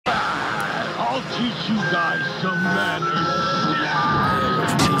I'll teach you guys some manners.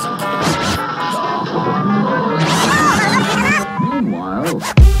 Meanwhile...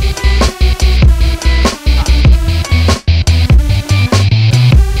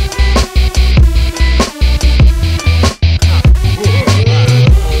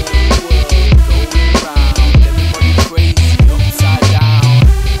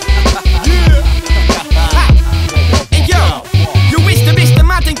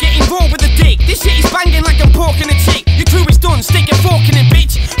 Stick your fork in it,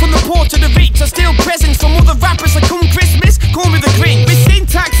 bitch. From the port to the reach, I steal presents from other rappers that come Christmas. Call me the Grinch. With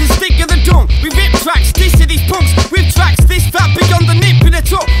syntax and Stig of the dumb. We rip tracks, diss to these punks. With tracks this fat beyond the nip in the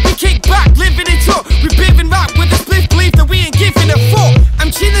top. We kick back, living it up. We bivin' rap with a split belief that we ain't giving a fuck. I'm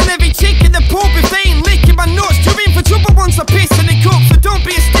chilling every chick in the pub if they ain't licking my nuts. You're in for trouble once I piss in the cup, so don't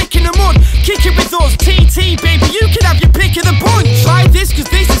be a stick in the mud. Kick it with us, TT baby, you can have your pick of the bunch. Try this cause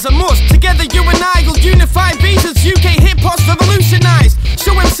this is a must. Together you and I will unify visas. UK hip-hop's revolutionised.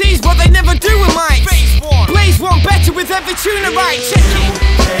 Show MCs what they never do in mics. Blaze one better with every tune I write. Check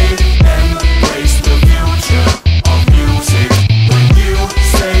it. Embrace the future of music. When you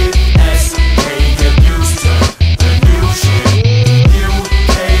say SK, get used to the new shit.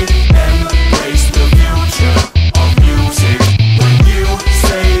 Embrace the future of music. When you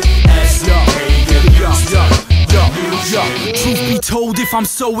say SK, get used to the new shit. Truth be told, if I'm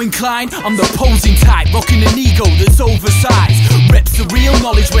so inclined, I'm the posing type, rocking an ego that's oversized. Rep surreal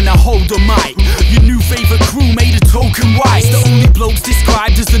knowledge when I hold a mic. Your new favourite crew made a token wise. The only blokes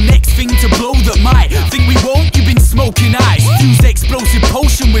described as the next thing to blow that might think we won't, you've been smoking ice. Fuse explosive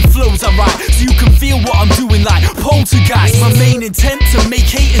potion with flows I write, so you can feel what I'm doing like poltergeist. My main intent to make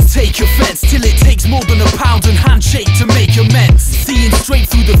haters take offence, till it takes more than a pound and handshake to make amends. Seeing straight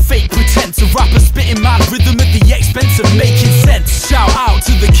through the fake pretense of rappers spitting mad rhythm at the expense of making sense. Shout out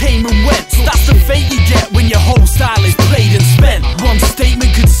to the Cayman Wentz. That's the fate you get when your whole style is played and spent. One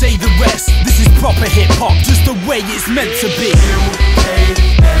statement could say the rest. This is proper hip-hop, just the way it's meant to be.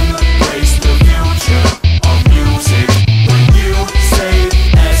 Embrace the future of music. When you say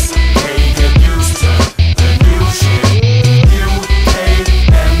SK, get used to the new shit.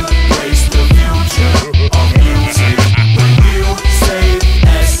 Embrace the future of music. When you say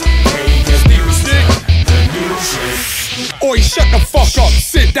SK, get used to the new shit. Oi, shut the fuck up,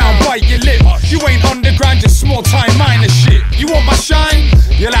 sit down, bite your lip. You ain't underground, just small time minor shit. You want my shine?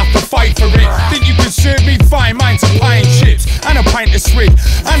 You'll have to fight for it. Think you could serve me? Fine, mine's a pie and chips and a pint of swig,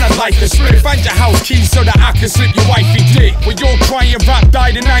 and I'd like to strip. Find your house keys so that I can slip your wifey dick. When you're crying rap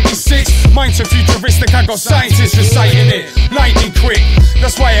died in 96, mine's so futuristic I got scientists reciting it. Lightning quick,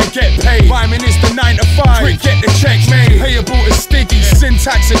 that's why I get paid. Rhyming is the 9 to 5, quick get the check made. Payable to Stiggy,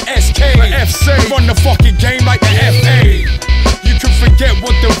 syntax and SK. For FC, run the fucking game like the FA. You can forget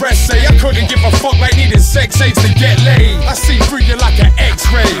what the rest say. I couldn't give a fuck like needing sex aids to get laid. I see through you like an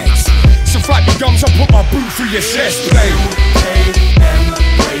X-ray. So flap your gums, I'll put my boot through your chest plate.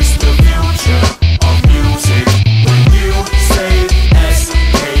 Embrace the future of music. When you say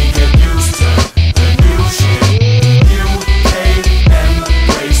SK, get used to the new shit.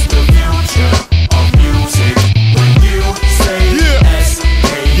 Embrace the future of music. When you say SK,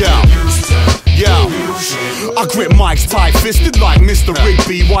 get used to the new shit. I grip mics tight-fisted like Mr.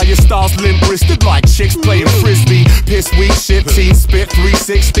 Rigby, while your style's limp-wristed like chicks playing frisbee. Piss weak, shit, teen spit,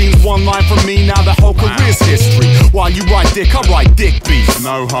 316s, one line from me, now the whole career's history. While you write dick, I write dick beats.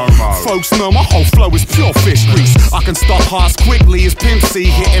 No homo. Folks know my whole flow is pure fish grease. I can stop hearts quickly as Pimp C,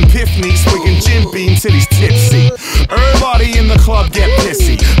 hitting Piffney, swigging Jim Beam till he's tipsy. Everybody in the club get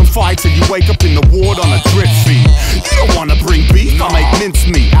pissy and fight till you wake up in the ward on a drip feed. You don't wanna bring beef, I make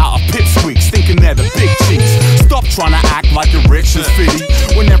mincemeat out of pipsqueaks, thinking they're the big cheeks. Stop trying to act like you're rich and fitty,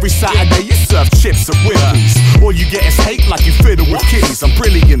 when every Saturday you serve chips at Whitney's. All you get is hate like you fiddle with kitties. I'm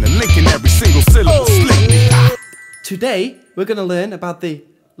brilliant and linking every single syllable slickly. Today, we're going to learn about the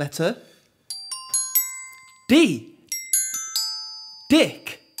letter D.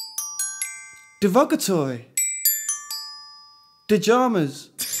 Dick. Derogatory. Pajamas.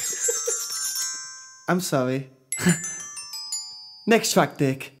 I'm sorry. Next track,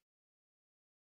 Dick.